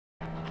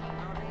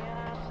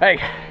Hey,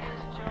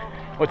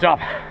 what's up?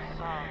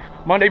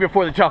 Monday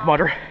before the Tough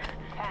Mudder.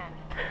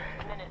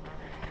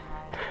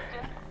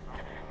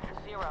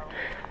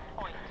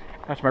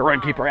 That's my Run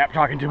Keeper app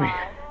talking to me.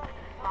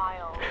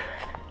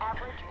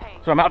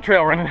 So I'm out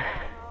trail running,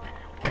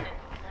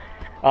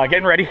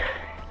 getting ready.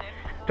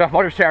 Tough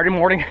Mudder Saturday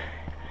morning.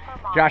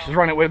 Josh is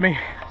running with me,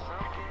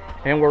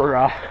 and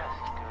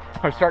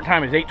our start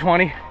time is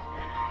 8:20.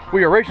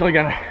 We were originally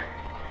gonna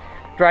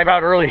drive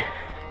out early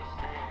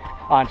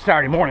on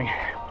Saturday morning,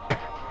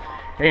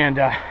 and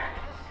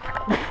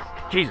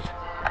Jesus,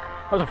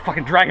 that was a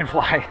fucking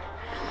dragonfly.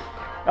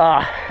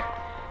 But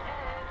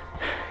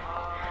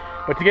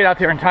to get out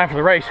there in time for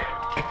the race,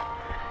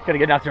 gotta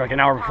get out there like an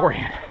hour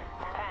beforehand.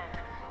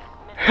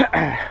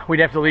 We'd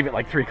have to leave at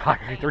like 3 o'clock,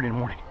 3:30 in the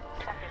morning.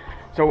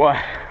 So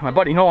my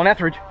buddy Nolan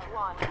Etheridge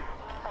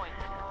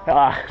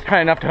was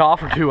kind enough to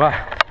offer to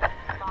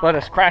let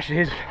us crash at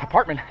his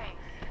apartment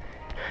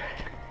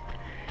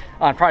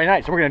on Friday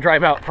night. So we're gonna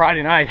drive out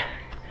Friday night,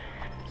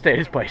 stay at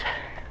his place.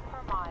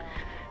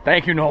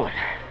 Thank you, Nolan.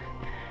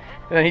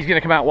 And then he's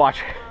gonna come out and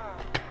watch.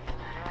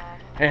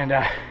 And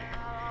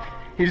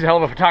he's a hell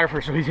of a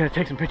photographer, so he's gonna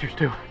take some pictures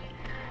too.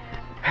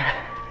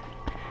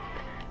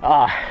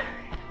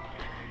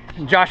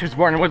 And Josh is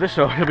running with us,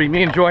 so it'll be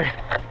me and Joy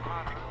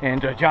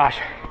and Josh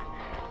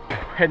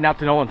heading out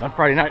to Nolan's on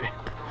Friday night.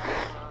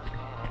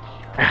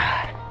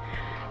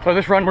 So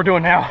this run we're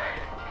doing now,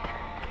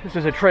 this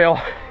is a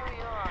trail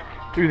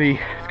through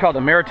it's called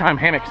the Maritime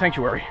Hammock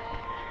Sanctuary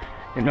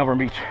in Melbourne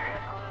Beach.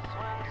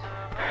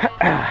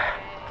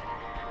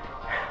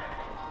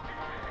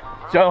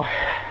 So,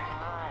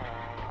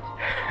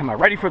 am I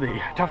ready for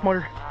the Tough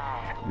Mudder?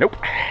 Nope.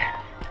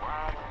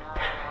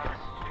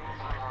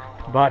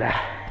 But,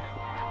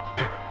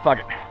 fuck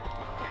it.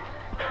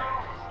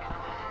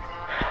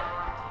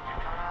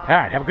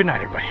 Alright, have a good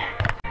night, everybody.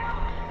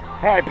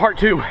 Alright, part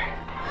 2. I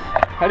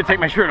had to take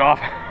my shirt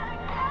off.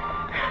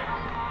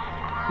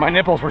 My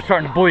nipples were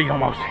starting to bleed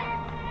almost.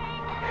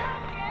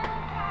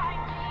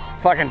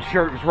 Fucking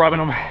shirt was rubbing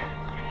them.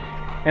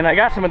 And I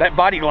got some of that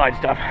Body Glide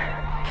stuff,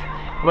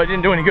 but it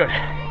didn't do any good.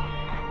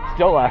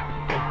 Still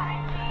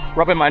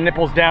rubbing my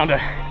nipples down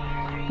to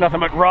nothing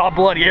but raw,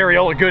 bloody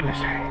areola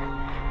goodness.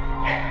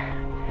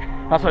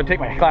 Also, I take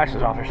my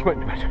glasses off, they're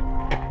sweating too much.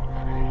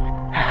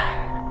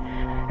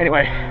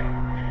 Anyway,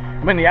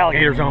 I'm in the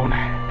alligator zone.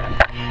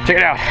 Check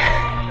it out.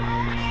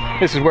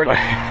 This is where the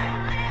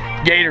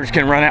gators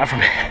can run out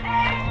from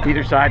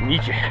either side and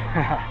eat you.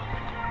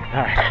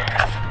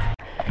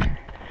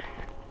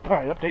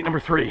 Alright, update number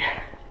 3.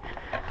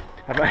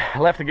 I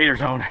left the gator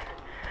zone.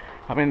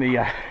 I'm in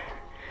the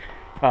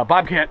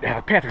bobcat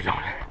panther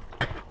zone.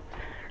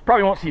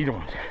 Probably won't see either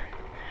one.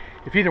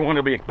 If either one,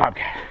 it'll be a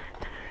bobcat.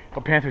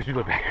 But panthers do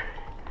live back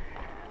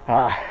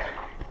here.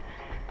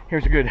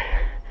 Here's a good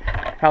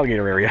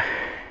alligator area.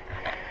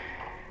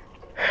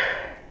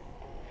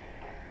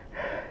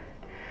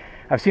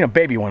 I've seen a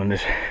baby one in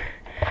this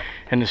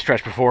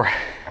stretch before.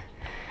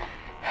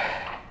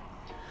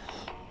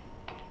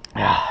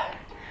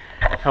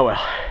 Oh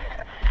well.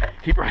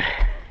 Keep running.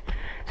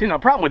 See, now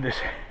the problem with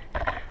this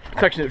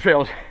section of the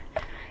trail is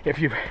if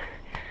you've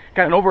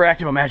got an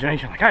overactive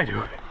imagination like I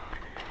do,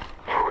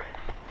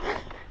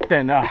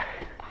 then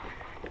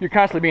you're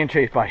constantly being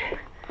chased by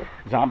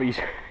zombies,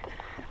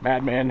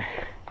 madmen,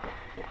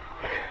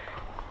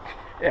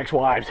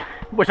 ex-wives,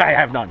 which I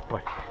have none,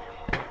 but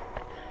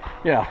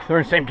you know, they're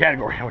in the same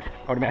category, I would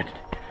imagine.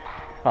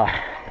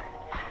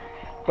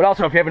 But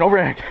also, if you have an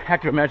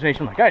overactive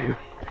imagination like I do,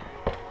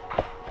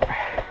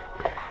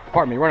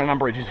 pardon me, running on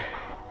bridges.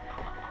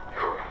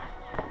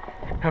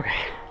 Okay,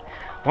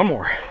 one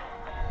more.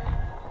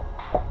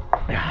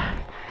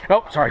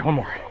 Oh, sorry, one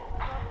more.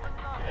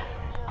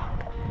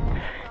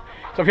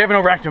 So if you have an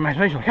overactive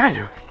imagination like I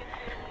do,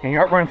 and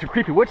you're out running through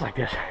creepy woods like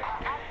this,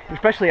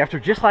 especially after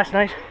just last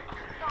night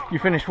you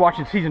finished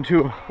watching season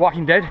 2 of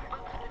Walking Dead,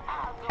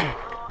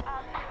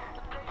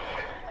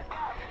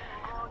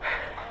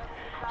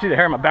 see the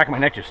hair on my back of my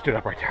neck just stood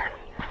up right there.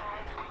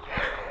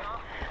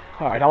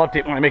 Alright, I'll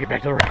update when I make it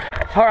back to the road.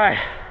 Alright,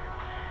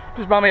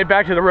 just about made it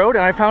back to the road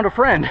and I found a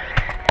friend.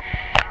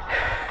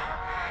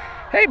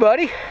 Hey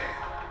buddy.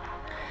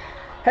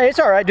 Hey, it's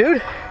alright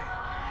dude.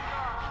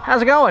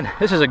 How's it going?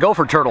 This is a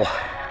gopher turtle.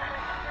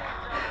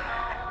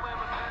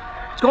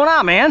 What's going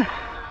on, man?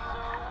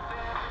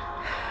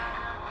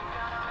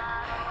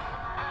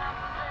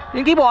 You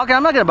can keep walking,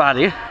 I'm not gonna bother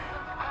you.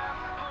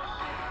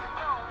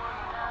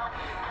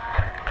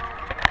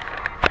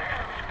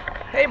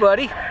 Hey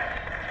buddy.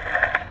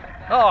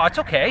 Oh, it's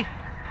okay.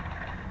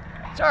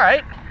 It's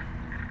alright.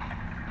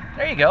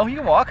 There you go, you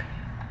can walk.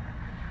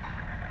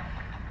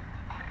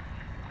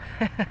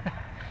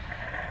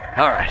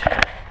 Alright.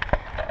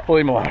 We'll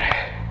leave him alone.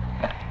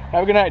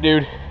 Have a good night,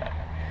 dude.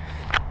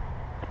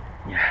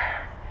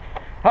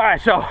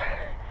 Alright, so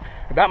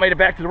about made it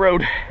back to the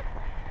road.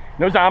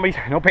 No zombies,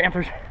 no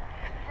panthers,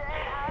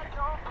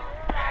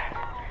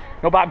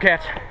 no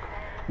bobcats,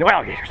 no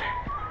alligators.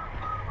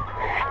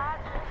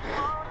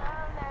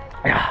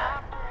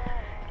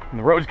 And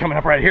the road's coming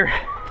up right here.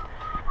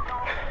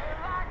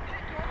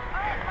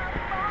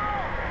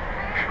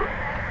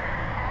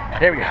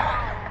 There we go.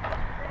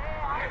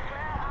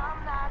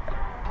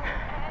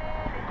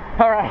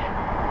 All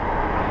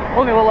right.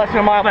 Only a little less than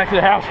a mile back to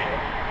the house.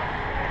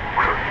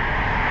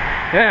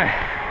 Yeah.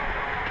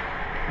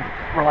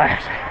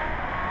 Relax.